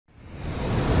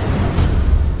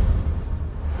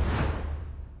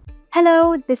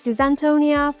Hello, this is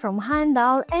Antonia from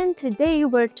Handal, and today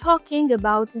we're talking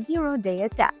about zero-day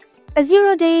attacks. A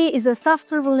zero-day is a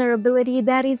software vulnerability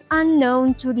that is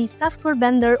unknown to the software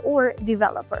vendor or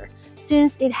developer.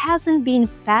 Since it hasn't been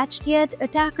patched yet,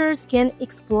 attackers can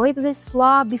exploit this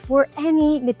flaw before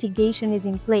any mitigation is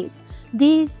in place.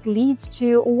 This leads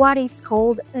to what is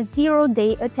called a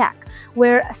zero-day attack,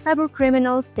 where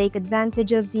cybercriminals take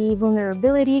advantage of the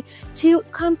vulnerability to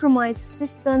compromise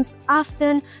systems,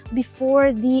 often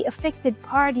before the affected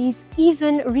parties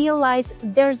even realize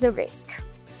there's a risk.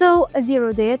 So, a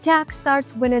zero-day attack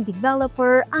starts when a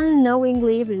developer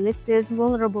unknowingly releases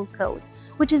vulnerable code,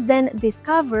 which is then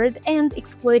discovered and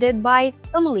exploited by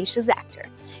a malicious actor.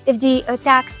 If the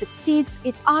attack succeeds,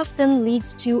 it often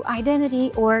leads to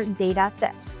identity or data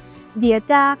theft. The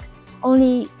attack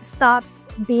only stops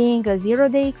being a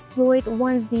zero-day exploit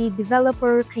once the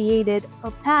developer created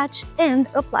a patch and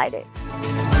applied it.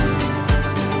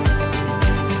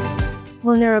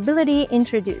 Vulnerability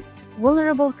introduced.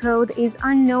 Vulnerable code is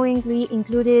unknowingly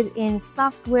included in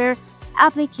software,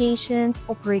 applications,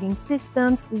 operating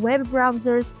systems, web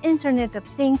browsers, Internet of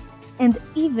Things, and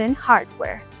even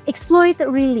hardware. Exploit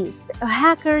released. A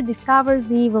hacker discovers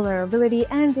the vulnerability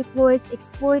and deploys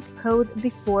exploit code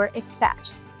before it's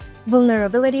patched.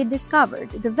 Vulnerability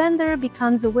discovered. The vendor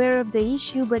becomes aware of the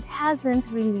issue but hasn't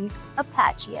released a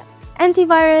patch yet.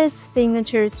 Antivirus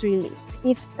signatures released.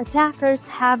 If attackers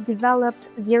have developed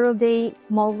zero-day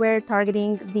malware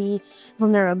targeting the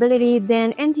vulnerability,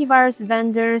 then antivirus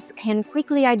vendors can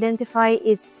quickly identify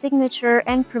its signature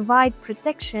and provide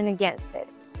protection against it.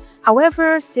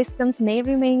 However, systems may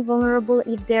remain vulnerable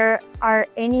if there are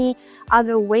any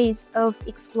other ways of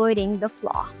exploiting the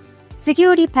flaw.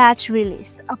 Security patch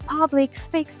released. A public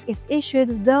fix is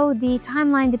issued, though the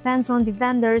timeline depends on the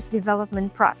vendor's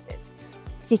development process.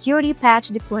 Security patch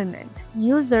deployment.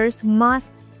 Users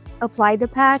must apply the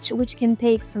patch, which can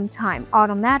take some time.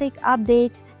 Automatic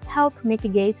updates help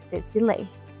mitigate this delay.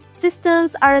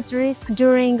 Systems are at risk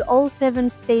during all 7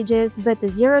 stages, but the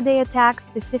zero-day attack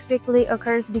specifically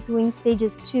occurs between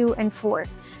stages 2 and 4.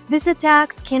 These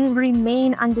attacks can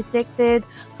remain undetected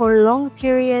for long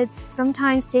periods,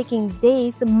 sometimes taking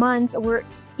days, months, or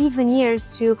even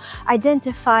years to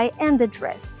identify and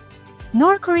address.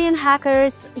 North Korean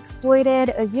hackers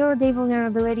exploited a zero-day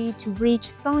vulnerability to breach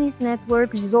Sony's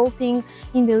network, resulting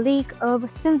in the leak of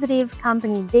sensitive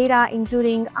company data,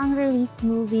 including unreleased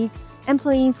movies,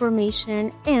 employee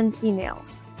information, and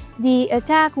emails. The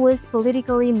attack was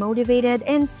politically motivated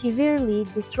and severely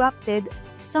disrupted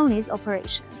Sony's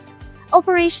operations.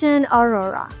 Operation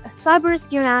Aurora, a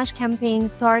cyber-espionage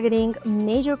campaign targeting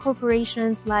major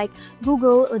corporations like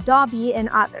Google, Adobe, and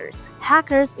others.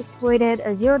 Hackers exploited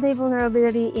a zero-day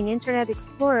vulnerability in Internet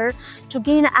Explorer to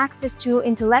gain access to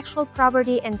intellectual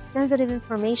property and sensitive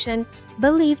information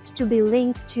believed to be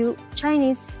linked to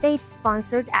Chinese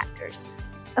state-sponsored actors.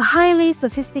 A highly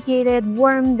sophisticated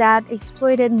worm that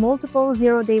exploited multiple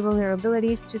zero-day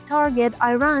vulnerabilities to target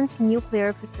Iran's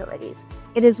nuclear facilities.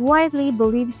 It is widely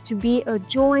believed to be a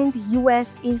joint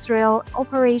US-Israel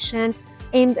operation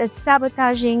aimed at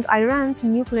sabotaging Iran's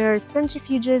nuclear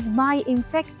centrifuges by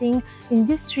infecting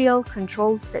industrial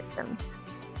control systems.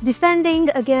 Defending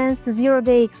against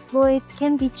zero-day exploits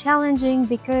can be challenging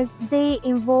because they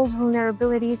involve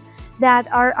vulnerabilities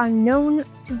that are unknown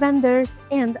to vendors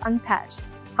and unpatched.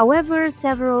 However,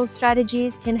 several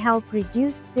strategies can help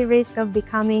reduce the risk of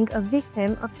becoming a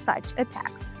victim of such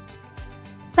attacks.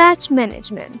 Patch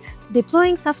management.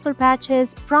 Deploying software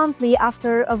patches promptly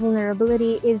after a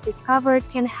vulnerability is discovered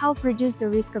can help reduce the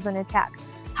risk of an attack.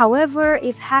 However,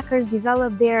 if hackers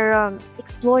develop their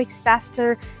exploit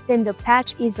faster than the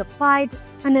patch is applied,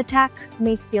 an attack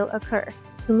may still occur.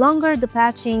 The longer the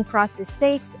patching process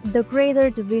takes, the greater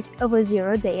the risk of a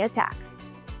zero-day attack.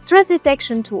 Threat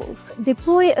detection tools.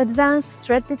 Deploy advanced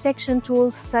threat detection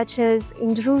tools such as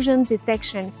intrusion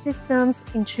detection systems,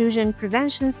 intrusion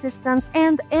prevention systems,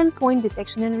 and endpoint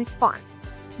detection and response.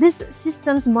 These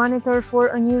systems monitor for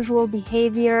unusual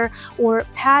behavior or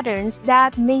patterns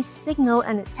that may signal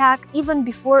an attack even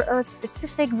before a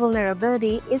specific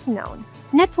vulnerability is known.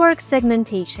 Network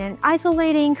segmentation.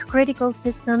 Isolating critical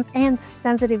systems and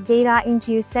sensitive data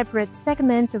into separate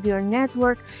segments of your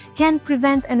network can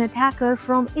prevent an attacker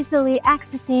from easily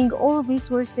accessing all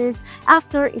resources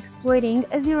after exploiting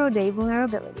a zero-day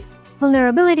vulnerability.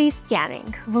 Vulnerability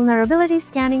scanning. Vulnerability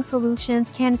scanning solutions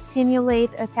can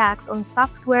simulate attacks on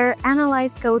software,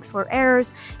 analyze code for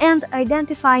errors, and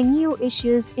identify new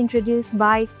issues introduced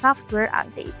by software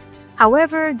updates.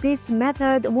 However, this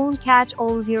method won't catch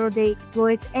all zero-day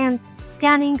exploits, and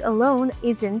Scanning alone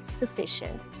isn't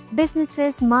sufficient.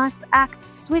 Businesses must act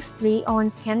swiftly on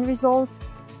scan results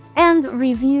and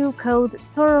review code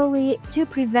thoroughly to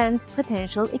prevent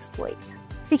potential exploits.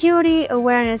 Security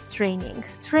awareness training.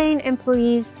 Train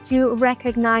employees to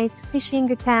recognize phishing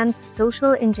attempts,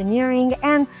 social engineering,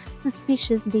 and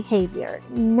suspicious behavior.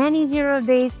 Many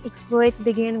zero-day exploits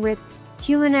begin with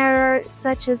human error,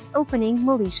 such as opening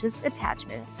malicious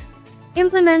attachments.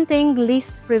 Implementing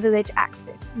least privilege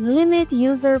access. Limit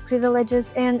user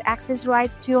privileges and access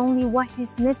rights to only what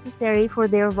is necessary for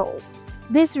their roles.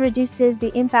 This reduces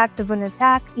the impact of an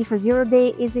attack if a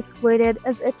zero-day is exploited,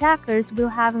 as attackers will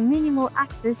have minimal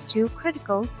access to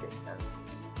critical systems.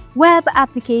 Web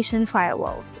application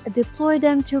firewalls. Deploy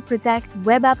them to protect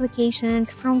web applications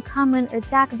from common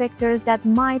attack vectors that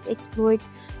might exploit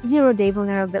zero-day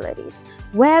vulnerabilities.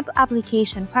 Web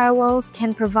application firewalls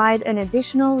can provide an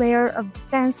additional layer of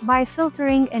defense by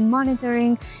filtering and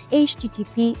monitoring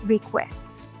HTTP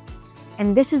requests.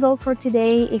 And this is all for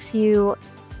today. If you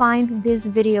find this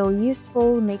video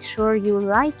useful, make sure you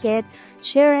like it,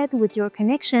 share it with your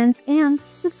connections, and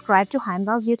subscribe to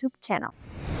Heimdall's YouTube channel.